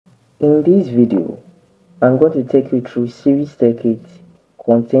In this video, I'm going to take you through series circuits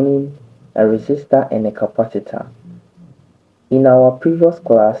containing a resistor and a capacitor. In our previous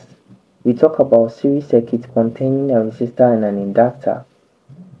class, we talked about series circuits containing a resistor and an inductor.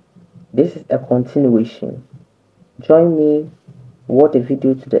 This is a continuation. Join me, watch the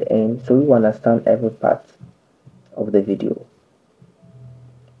video to the end so you understand every part of the video.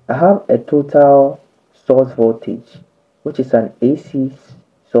 I have a total source voltage, which is an AC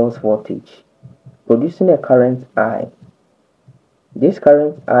source voltage, producing a current I. This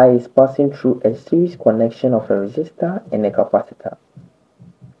current I is passing through a series connection of a resistor and a capacitor.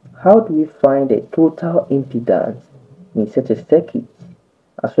 How do we find the total impedance in such a circuit,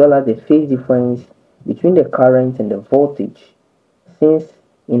 as well as the phase difference between the current and the voltage, since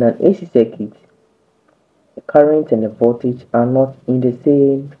in an AC circuit, the current and the voltage are not in the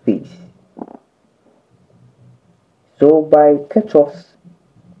same phase? So by Kirchhoff's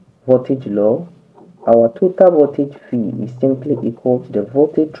voltage law, our total voltage V is simply equal to the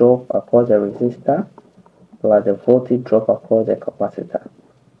voltage drop across the resistor plus the voltage drop across the capacitor.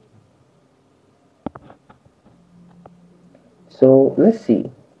 So let's see.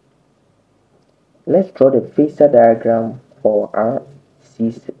 Let's draw the phasor diagram for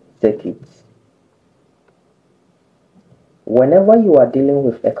RC circuits. Whenever you are dealing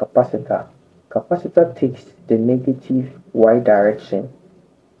with a capacitor takes the negative y direction.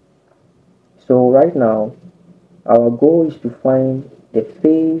 So right now, our goal is to find the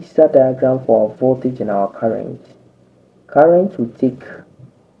phasor diagram for our voltage and our current. Current will take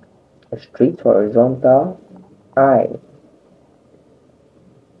a straight horizontal I.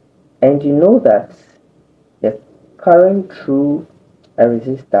 And you know that the current through a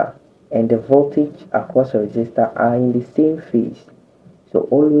resistor and the voltage across a resistor are in the same phase. So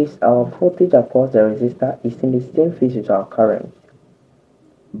always our voltage across the resistor is in the same phase with our current.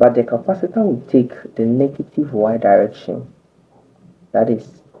 But the capacitor will take the negative y direction, that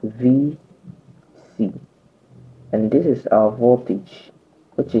is VC. And this is our voltage,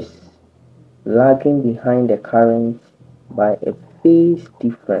 which is lagging behind the current by a phase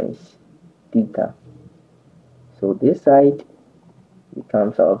difference, theta. So this side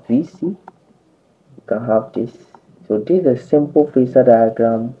becomes our VC. You can have this. So this is a simple phasor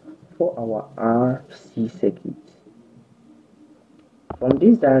diagram for our RC circuit. From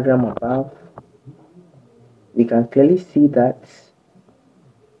this diagram above, we can clearly see that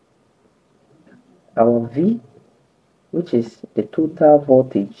our V, which is the total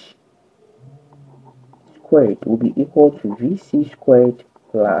voltage squared, will be equal to VC squared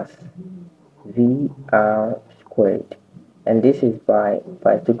plus VR squared. And this is by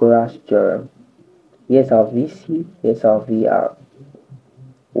Pythagoras theorem. Here's our VC, here's our VR.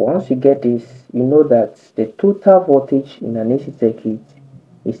 Once you get this, you know that the total voltage in an AC circuit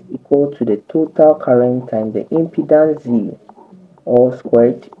is equal to the total current times the impedance Z, all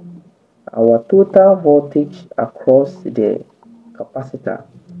squared. Our total voltage across the capacitor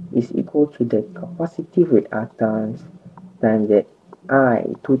is equal to the capacitive reactance times the I,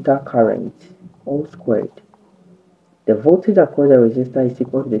 total current, all squared. The voltage across the resistor is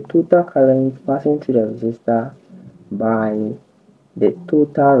equal to the total current passing through the resistor by the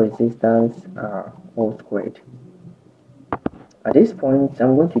total resistance R, all squared. At this point,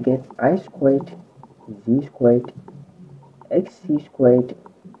 I'm going to get I squared, Z squared, XC squared,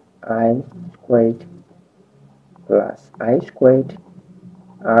 I squared plus I squared,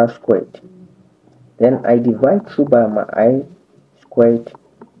 R squared. Then I divide through by my I squared.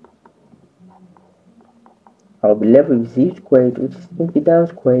 I'll be left with Z squared, which is impedance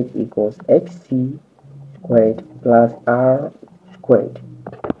squared, equals XC squared plus R squared.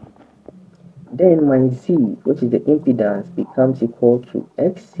 Then my Z, which is the impedance, becomes equal to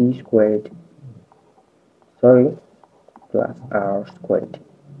XC squared, plus R squared.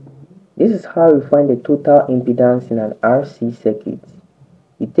 This is how we find the total impedance in an RC circuit.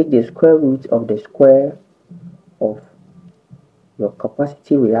 You take the square root of the square of your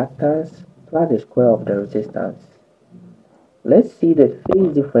capacity reactance plus the square of the resistance. Let's see the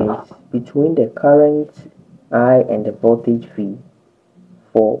phase difference between the current I and the voltage V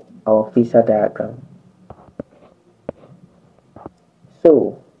for our phasor diagram.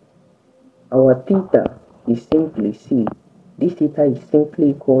 So our theta is simply C. This theta is simply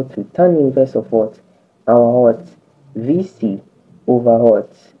equal to tan inverse of what? Our what? VC over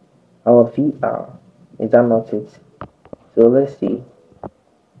what? Our VR. Is that not it? So let's see.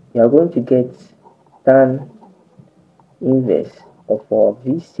 You are going to get tan inverse of our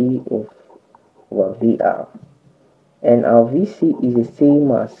VC over VR. And our VC is the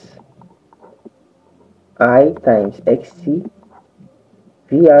same as I times XC.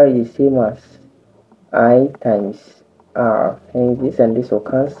 VR is same as I times R, hence this and this will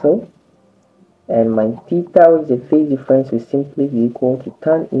cancel, and my theta, which is the phase difference, will simply be equal to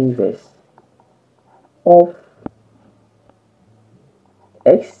tan inverse of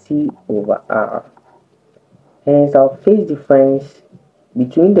xc over R. Hence our phase difference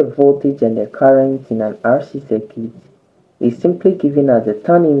between the voltage and the current in an RC circuit is simply given as the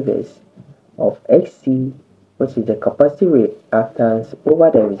tan inverse of xc, which is the capacitive reactance,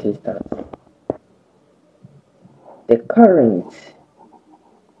 over the resistance. The current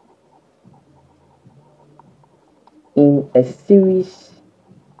in a series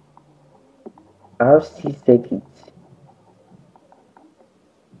RC circuit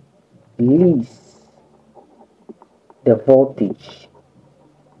leads the voltage.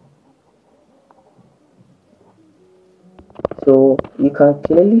 So you can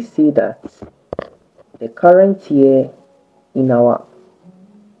clearly see that the current here in our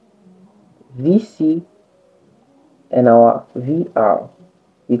VC and our VR,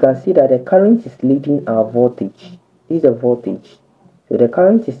 you can see that the current is leading our voltage. This is the voltage. So the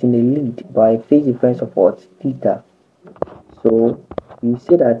current is in the lead by phase difference of what? Theta. So you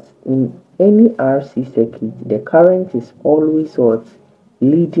see that in any RC circuit, the current is always what?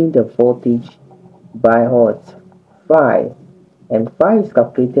 Leading the voltage by what? Phi. And phi is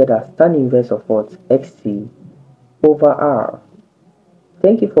calculated as tan inverse of what? Xc over R.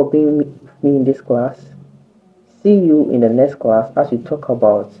 Thank you for being with me in this class. See you in the next class as we talk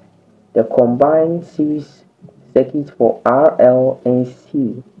about the combined series circuit for RL and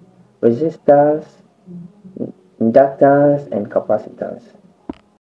C, resistors, inductance, and capacitance.